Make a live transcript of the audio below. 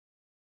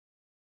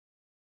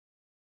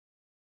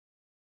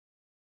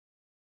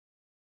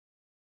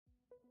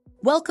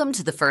Welcome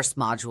to the first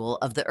module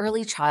of the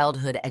Early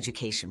Childhood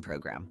Education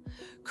Program: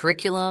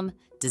 Curriculum,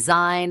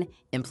 Design,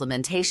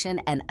 Implementation,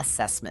 and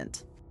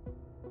Assessment.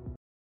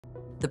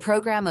 The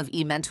program of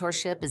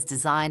E-Mentorship is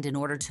designed in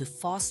order to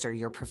foster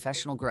your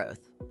professional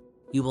growth.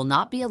 You will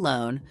not be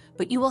alone,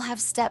 but you will have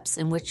steps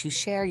in which you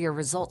share your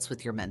results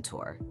with your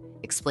mentor,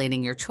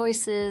 explaining your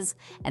choices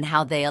and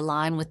how they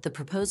align with the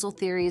proposal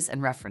theories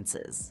and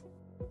references.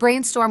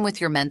 Brainstorm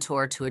with your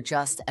mentor to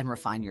adjust and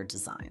refine your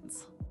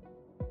designs.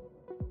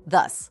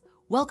 Thus,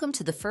 welcome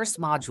to the first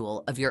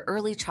module of your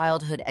Early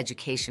Childhood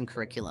Education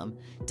Curriculum: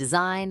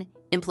 Design,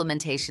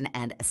 Implementation,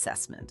 and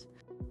Assessment.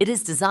 It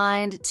is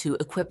designed to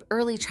equip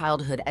early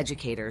childhood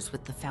educators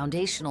with the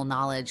foundational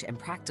knowledge and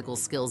practical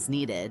skills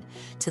needed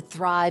to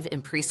thrive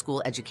in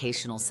preschool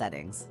educational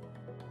settings.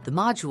 The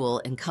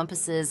module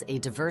encompasses a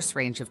diverse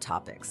range of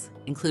topics,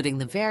 including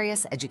the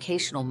various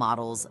educational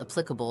models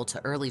applicable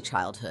to early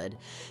childhood,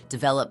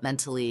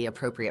 developmentally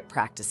appropriate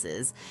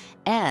practices,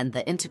 and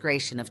the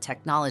integration of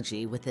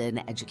technology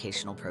within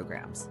educational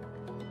programs.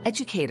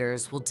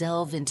 Educators will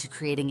delve into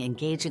creating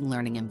engaging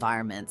learning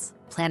environments,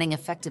 planning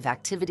effective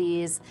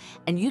activities,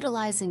 and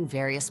utilizing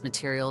various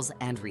materials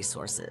and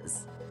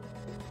resources.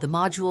 The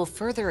module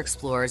further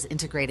explores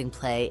integrating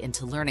play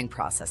into learning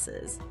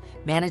processes,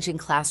 managing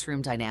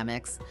classroom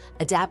dynamics,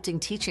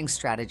 adapting teaching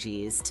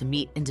strategies to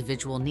meet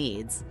individual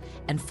needs,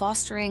 and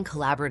fostering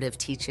collaborative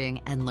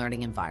teaching and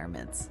learning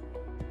environments.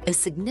 A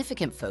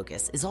significant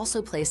focus is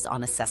also placed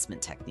on assessment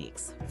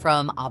techniques,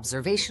 from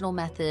observational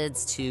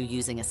methods to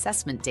using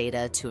assessment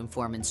data to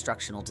inform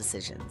instructional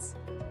decisions.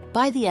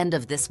 By the end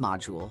of this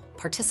module,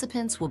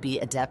 participants will be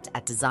adept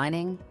at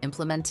designing,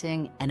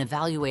 implementing, and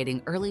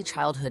evaluating early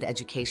childhood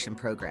education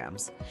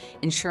programs,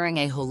 ensuring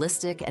a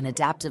holistic and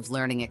adaptive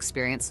learning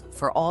experience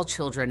for all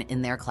children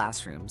in their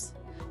classrooms.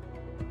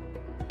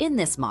 In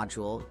this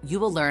module, you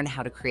will learn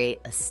how to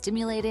create a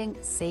stimulating,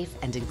 safe,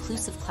 and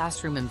inclusive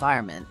classroom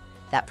environment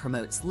that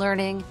promotes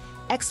learning,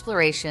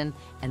 exploration,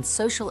 and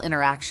social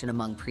interaction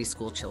among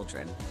preschool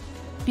children.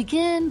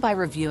 Begin by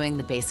reviewing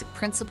the basic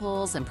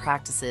principles and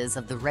practices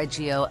of the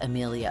Reggio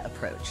Emilia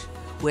approach,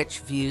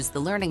 which views the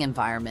learning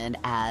environment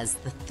as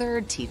the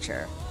third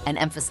teacher and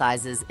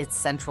emphasizes its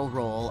central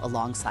role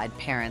alongside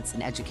parents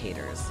and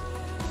educators.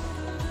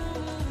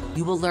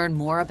 You will learn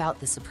more about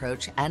this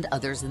approach and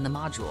others in the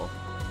module.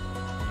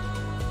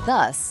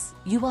 Thus,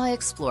 you will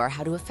explore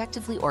how to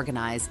effectively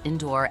organize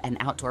indoor and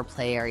outdoor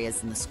play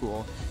areas in the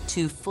school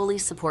to fully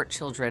support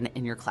children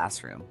in your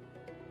classroom.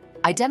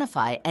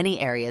 Identify any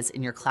areas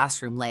in your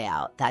classroom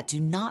layout that do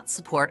not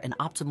support an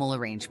optimal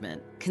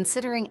arrangement,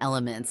 considering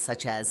elements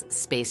such as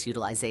space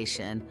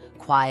utilization,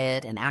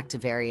 quiet and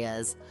active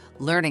areas,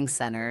 learning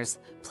centers,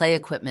 play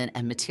equipment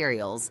and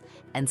materials,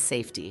 and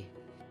safety.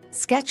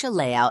 Sketch a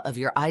layout of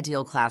your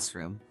ideal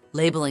classroom,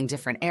 labeling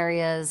different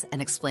areas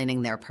and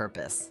explaining their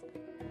purpose.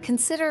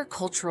 Consider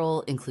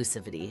cultural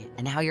inclusivity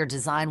and how your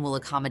design will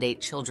accommodate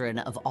children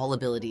of all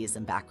abilities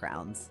and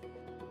backgrounds.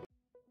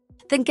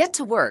 Then get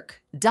to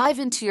work. Dive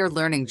into your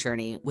learning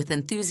journey with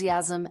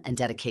enthusiasm and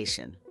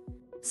dedication.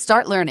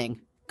 Start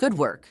learning. Good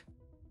work.